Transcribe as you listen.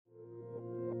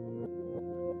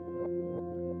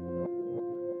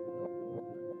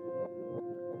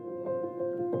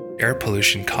air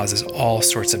pollution causes all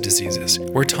sorts of diseases.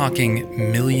 We're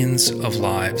talking millions of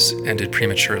lives ended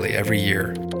prematurely every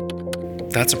year.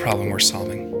 That's a problem we're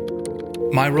solving.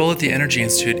 My role at the Energy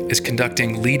Institute is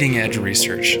conducting leading-edge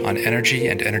research on energy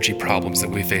and energy problems that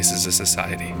we face as a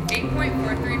society.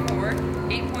 8.434,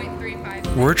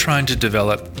 8.35. We're trying to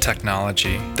develop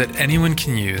technology that anyone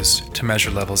can use to measure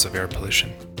levels of air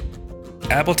pollution.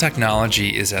 Apple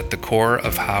technology is at the core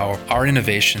of how our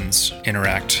innovations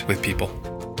interact with people.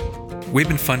 We've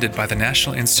been funded by the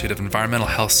National Institute of Environmental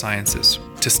Health Sciences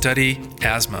to study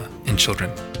asthma in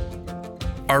children.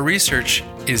 Our research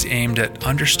is aimed at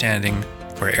understanding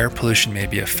where air pollution may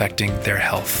be affecting their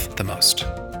health the most.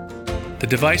 The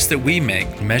device that we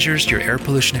make measures your air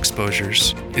pollution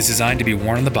exposures, is designed to be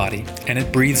worn on the body, and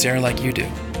it breathes air like you do.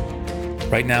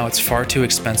 Right now, it's far too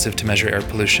expensive to measure air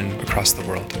pollution across the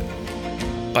world.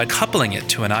 By coupling it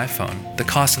to an iPhone, the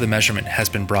cost of the measurement has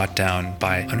been brought down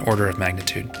by an order of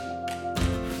magnitude.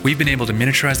 We've been able to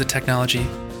miniaturize the technology,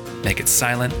 make it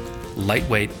silent,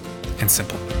 lightweight, and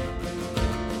simple.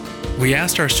 We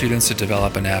asked our students to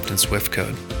develop an app in Swift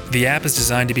code. The app is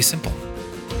designed to be simple.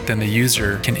 Then the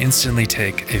user can instantly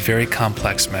take a very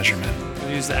complex measurement.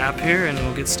 We'll use the app here and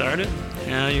we'll get started.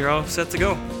 You're all set to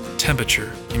go.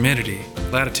 Temperature, humidity,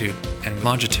 latitude, and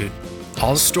longitude,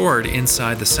 all stored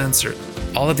inside the sensor.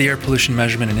 All of the air pollution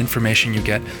measurement and information you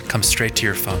get comes straight to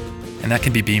your phone, and that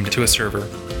can be beamed to a server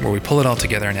where we pull it all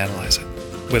together and analyze it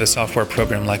with a software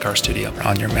program like RStudio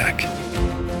on your Mac.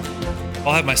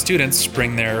 I'll have my students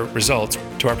bring their results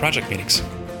to our project meetings.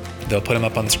 They'll put them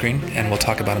up on the screen and we'll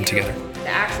talk about them together. The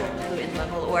actual pollutant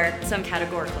level or some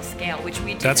categorical scale, which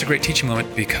we do. That's a great teaching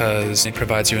moment because it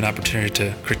provides you an opportunity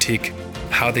to critique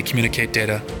how they communicate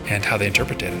data and how they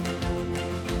interpret data.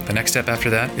 The next step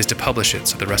after that is to publish it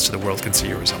so the rest of the world can see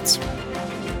your results.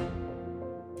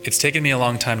 It's taken me a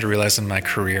long time to realize in my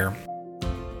career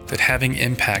that having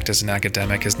impact as an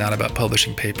academic is not about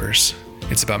publishing papers.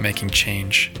 It's about making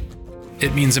change.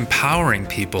 It means empowering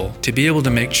people to be able to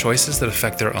make choices that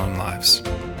affect their own lives.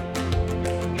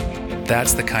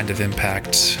 That's the kind of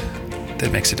impact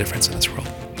that makes a difference in this world.